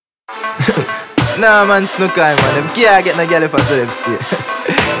Nah man, snooker man, them can't get no girl if I say them stay.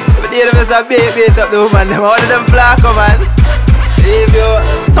 But they them just a beat up the woman, them all of them flaco man. Save you.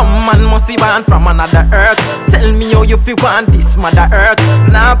 Some man must be born from another earth. Tell me how you feel want this mother earth.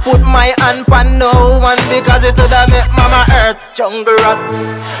 Now put my hand on no one because it woulda make mama earth. Jungle rat.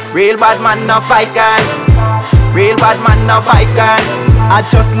 Real bad man no fight girl. Real bad man no fight girl. I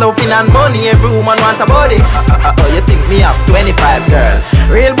just loving and money, every woman want a body. You think me have 25 girl?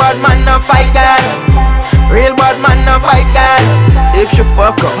 Real bad man no fight girl. Real bad man no fight girl. If she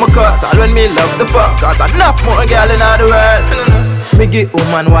fuck up my cut, all when me love the fuck, cause enough more girl in all the world. Me give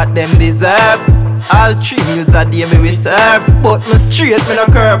woman what them deserve. All 3 meals a day me we serve. But me straight, me no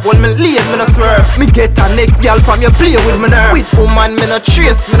curve. When me late, me no swerve. Me get a next girl from you play with me nerve. With woman, me no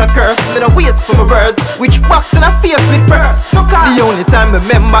trace, me no curse. Me no waste for my words. Which box in a face with purse. No car. The only time me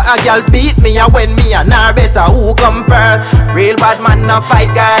remember a girl beat me and when me and her better who come first. Real bad man no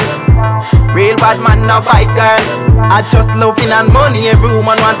fight girl. Real bad man no fight girl. I just loving and money, every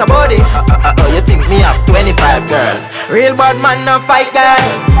woman want a body. You think me have 25 girl? Real bad man no fight girl.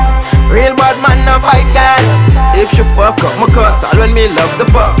 Real bad man no fight girl. If she fuck up my cut, all when me love the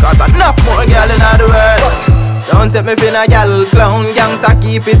fuck, cause enough more girl in all the world. But don't take me for a gal clown. Gangsta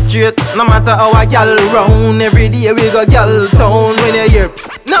keep it straight, no matter how a gal round. Every day we go gal town. When you hear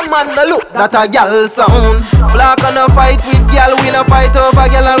psst, no man no look that a gal sound. Flock on a fight with gal, we no fight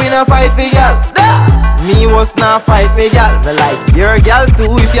over gal and we no fight for gal. Me was not fight me gal. Me like your gal too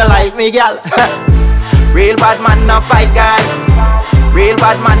if you like me gal. Real bad man no fight girl. Real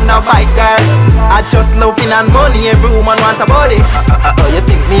bad man no fight girl. I just loving and money, every woman want a body. You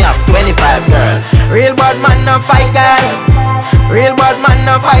think me have 25 girls? Real bad man no fight girl. Real bad man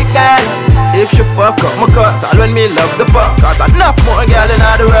no fight girl. If she fuck up my cut, all when me love the fuck, cause enough more girl in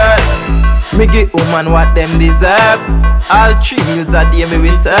all the world. Me give woman what them deserve. All 3 meals a day me we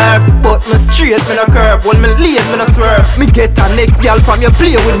serve. But me straight, me no curve. When me late, me no swerve. Me get a next girl from you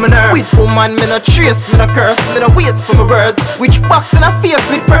play with me nerve. With woman, me no trace, me no curse. Me no waste for my words. Which box in a face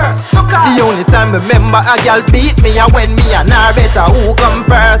with purse. No car. The only time me remember a girl beat me and when me and her better who come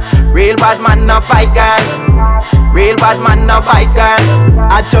first. Real bad man no fight girl. Real bad man no fight girl.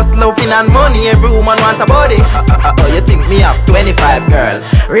 I just loving and money, every woman want a body. You think me have 25 girl?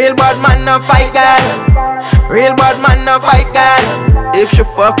 Real bad man no fight girl. Real bad man no fight girl. If she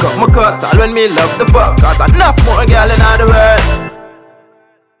fuck up my cut, all when me love the fuck, cause enough more girl in all the world.